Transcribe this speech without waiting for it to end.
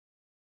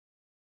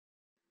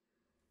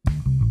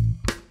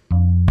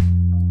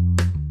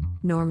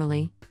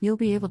Normally, you'll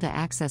be able to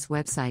access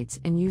websites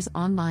and use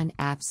online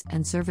apps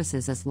and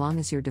services as long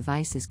as your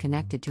device is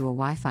connected to a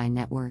Wi-Fi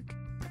network.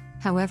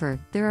 However,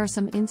 there are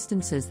some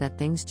instances that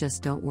things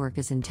just don't work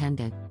as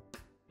intended.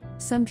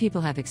 Some people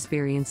have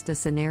experienced a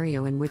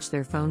scenario in which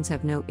their phones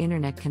have no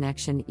internet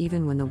connection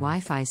even when the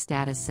Wi-Fi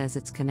status says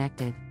it's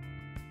connected.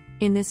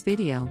 In this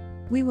video,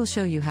 we will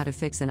show you how to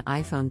fix an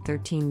iPhone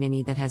 13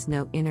 mini that has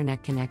no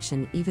internet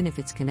connection even if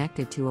it's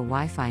connected to a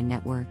Wi-Fi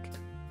network.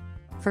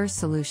 First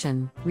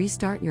solution,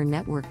 restart your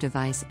network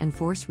device and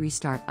force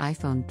restart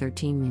iPhone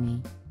 13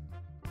 mini.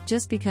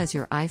 Just because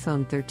your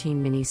iPhone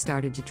 13 mini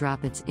started to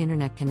drop its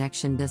internet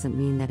connection doesn't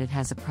mean that it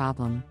has a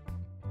problem.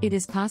 It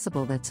is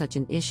possible that such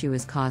an issue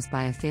is caused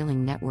by a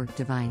failing network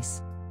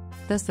device.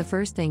 Thus, the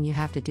first thing you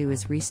have to do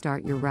is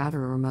restart your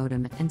router or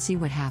modem and see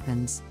what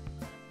happens.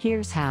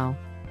 Here's how.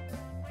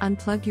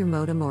 Unplug your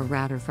modem or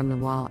router from the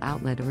wall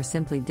outlet or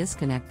simply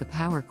disconnect the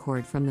power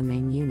cord from the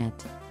main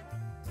unit.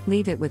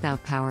 Leave it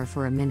without power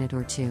for a minute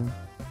or two.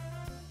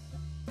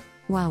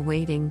 While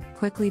waiting,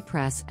 quickly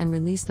press and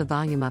release the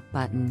volume up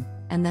button,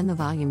 and then the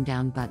volume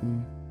down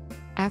button.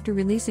 After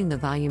releasing the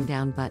volume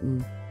down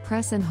button,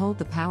 press and hold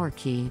the power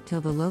key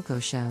till the logo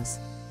shows.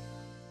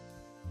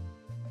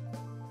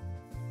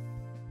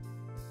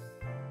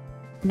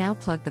 Now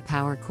plug the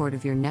power cord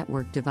of your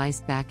network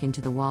device back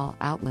into the wall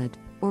outlet,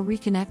 or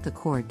reconnect the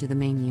cord to the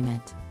main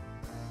unit.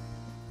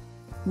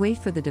 Wait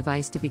for the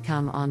device to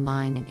become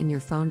online and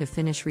your phone to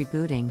finish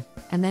rebooting,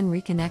 and then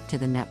reconnect to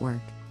the network.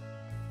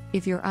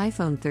 If your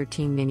iPhone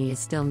 13 mini is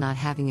still not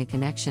having a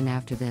connection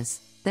after this,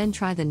 then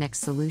try the next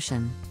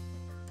solution.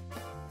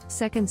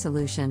 Second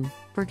solution,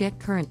 forget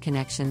current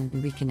connection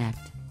and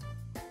reconnect.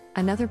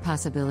 Another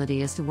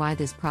possibility as to why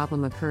this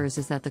problem occurs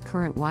is that the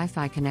current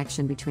Wi-Fi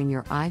connection between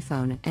your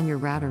iPhone and your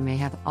router may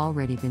have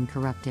already been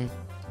corrupted.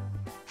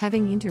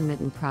 Having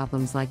intermittent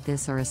problems like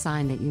this are a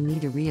sign that you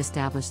need to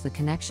re-establish the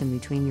connection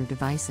between your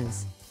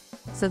devices.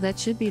 So that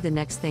should be the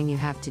next thing you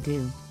have to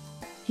do.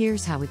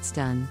 Here's how it's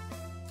done.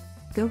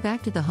 Go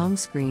back to the home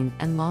screen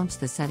and launch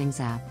the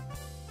Settings app.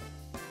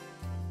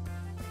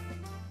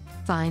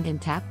 Find and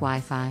tap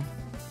Wi-Fi.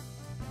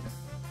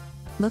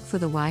 Look for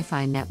the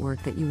Wi-Fi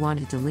network that you want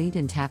to delete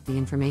and tap the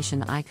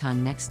information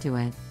icon next to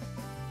it.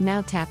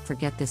 Now tap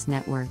Forget this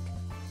network.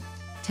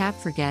 Tap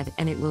Forget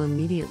and it will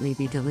immediately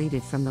be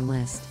deleted from the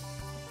list.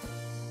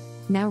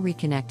 Now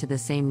reconnect to the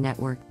same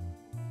network.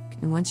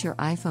 And once your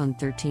iPhone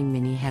 13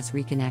 mini has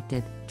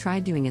reconnected, try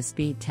doing a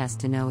speed test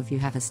to know if you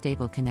have a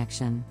stable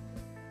connection.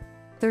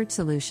 Third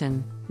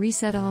solution,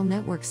 reset all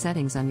network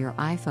settings on your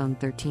iPhone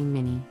 13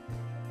 mini.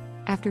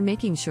 After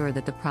making sure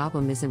that the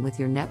problem isn't with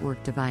your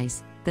network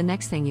device, the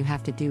next thing you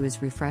have to do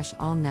is refresh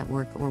all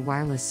network or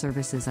wireless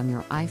services on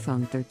your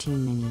iPhone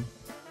 13 mini.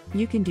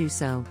 You can do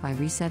so by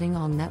resetting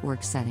all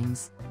network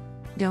settings.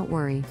 Don't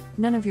worry,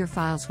 none of your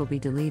files will be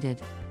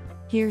deleted.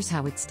 Here's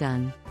how it's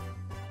done.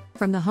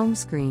 From the home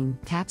screen,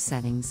 tap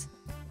Settings.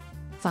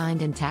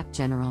 Find and tap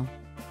General.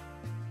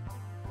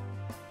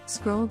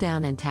 Scroll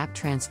down and tap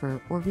Transfer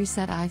or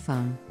Reset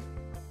iPhone.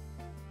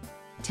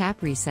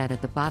 Tap Reset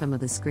at the bottom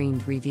of the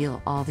screen to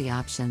reveal all the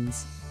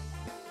options.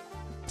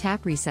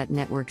 Tap Reset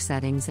Network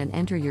Settings and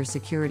enter your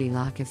security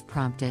lock if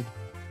prompted.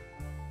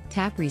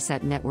 Tap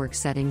Reset Network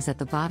Settings at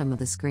the bottom of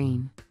the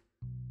screen.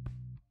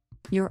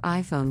 Your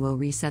iPhone will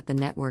reset the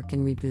network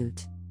and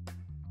reboot.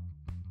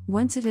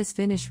 Once it has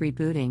finished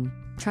rebooting,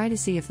 try to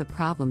see if the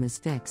problem is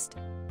fixed.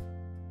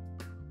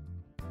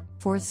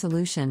 Fourth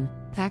solution,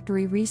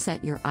 factory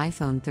reset your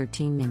iPhone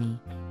 13 mini.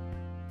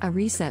 A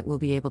reset will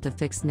be able to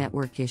fix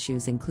network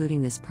issues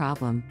including this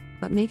problem,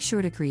 but make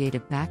sure to create a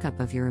backup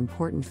of your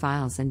important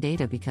files and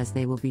data because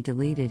they will be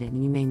deleted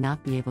and you may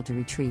not be able to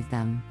retrieve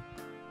them.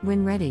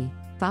 When ready,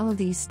 follow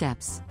these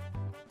steps.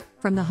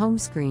 From the home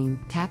screen,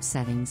 tap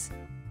Settings.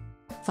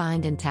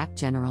 Find and tap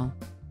General.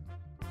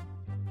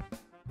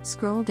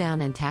 Scroll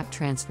down and tap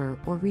Transfer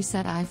or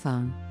Reset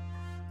iPhone.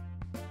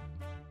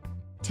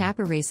 Tap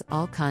Erase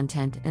all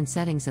content and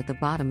settings at the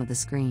bottom of the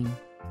screen.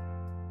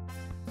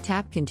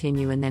 Tap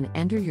Continue and then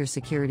enter your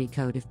security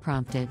code if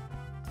prompted.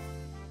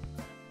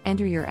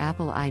 Enter your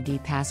Apple ID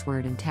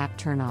password and tap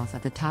Turn Off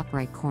at the top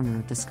right corner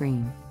of the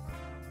screen.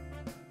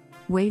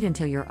 Wait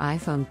until your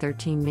iPhone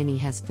 13 mini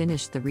has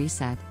finished the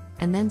reset,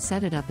 and then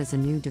set it up as a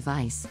new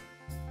device.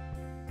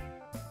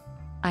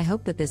 I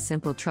hope that this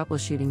simple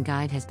troubleshooting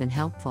guide has been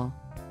helpful.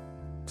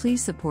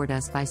 Please support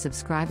us by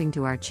subscribing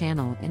to our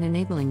channel and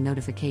enabling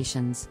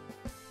notifications.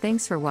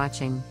 Thanks for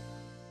watching.